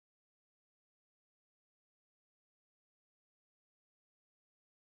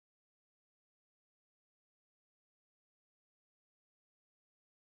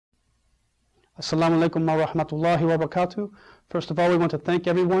Assalamu alaikum wa rahmatullahi wa barakatuh. First of all, we want to thank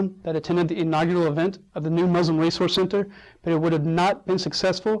everyone that attended the inaugural event of the new Muslim Resource Center, but it would have not been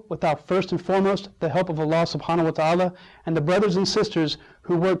successful without first and foremost the help of Allah subhanahu wa ta'ala and the brothers and sisters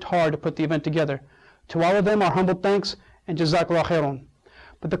who worked hard to put the event together. To all of them, our humble thanks and jazakallah khairan.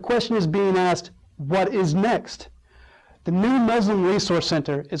 But the question is being asked, what is next? The new Muslim Resource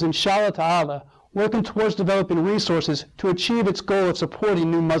Center is inshallah ta'ala working towards developing resources to achieve its goal of supporting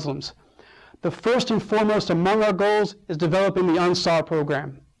new Muslims. The first and foremost among our goals is developing the Ansaar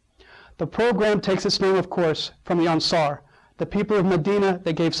program. The program takes its name, of course, from the Ansaar, the people of Medina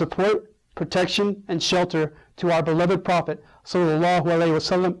that gave support, protection, and shelter to our beloved Prophet sallallahu alaihi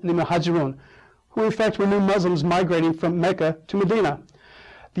wasallam and the Muhajirun, who in fact were new Muslims migrating from Mecca to Medina.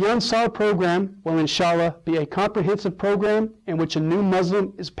 The Ansaar program will inshallah be a comprehensive program in which a new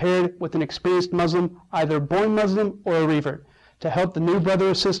Muslim is paired with an experienced Muslim, either born Muslim or a revert, to help the new brother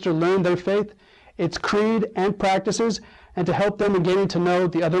or sister learn their faith, its creed and practices, and to help them in getting to know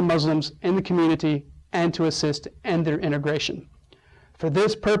the other Muslims in the community and to assist in their integration. For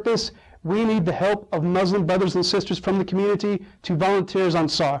this purpose, we need the help of Muslim brothers and sisters from the community to volunteer as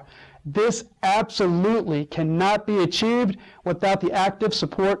Ansaar. This absolutely cannot be achieved without the active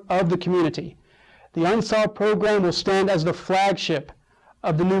support of the community. The Ansaar program will stand as the flagship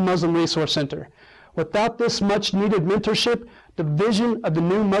of the new Muslim Resource Center. Without this much needed mentorship, the vision of the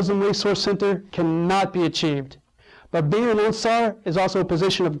new Muslim Resource Center cannot be achieved. But being an Ansaar is also a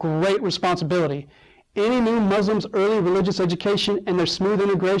position of great responsibility. Any new Muslim's early religious education and their smooth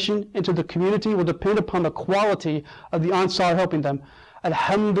integration into the community will depend upon the quality of the Ansaar helping them.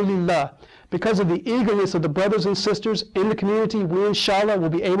 Alhamdulillah, because of the eagerness of the brothers and sisters in the community, we inshallah will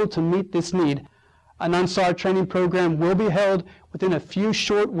be able to meet this need. An Ansaar training program will be held within a few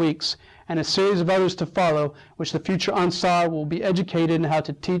short weeks and a series of others to follow, which the future Ansaar will be educated in how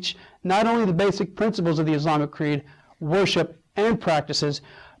to teach not only the basic principles of the Islamic creed, worship, and practices,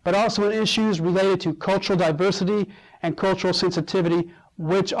 but also in issues related to cultural diversity and cultural sensitivity,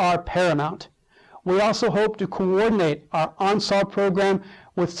 which are paramount. We also hope to coordinate our Ansaar program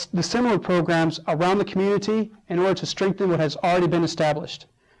with the similar programs around the community in order to strengthen what has already been established.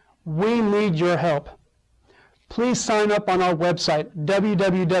 We need your help. Please sign up on our website,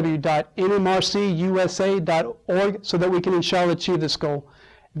 www.nmrcusa.org, so that we can inshallah achieve this goal.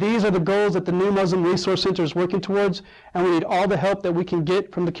 These are the goals that the new Muslim Resource Center is working towards, and we need all the help that we can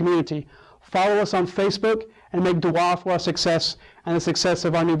get from the community. Follow us on Facebook and make dua for our success and the success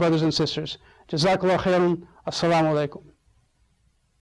of our new brothers and sisters. Jazakallah khairan. Assalamu alaikum.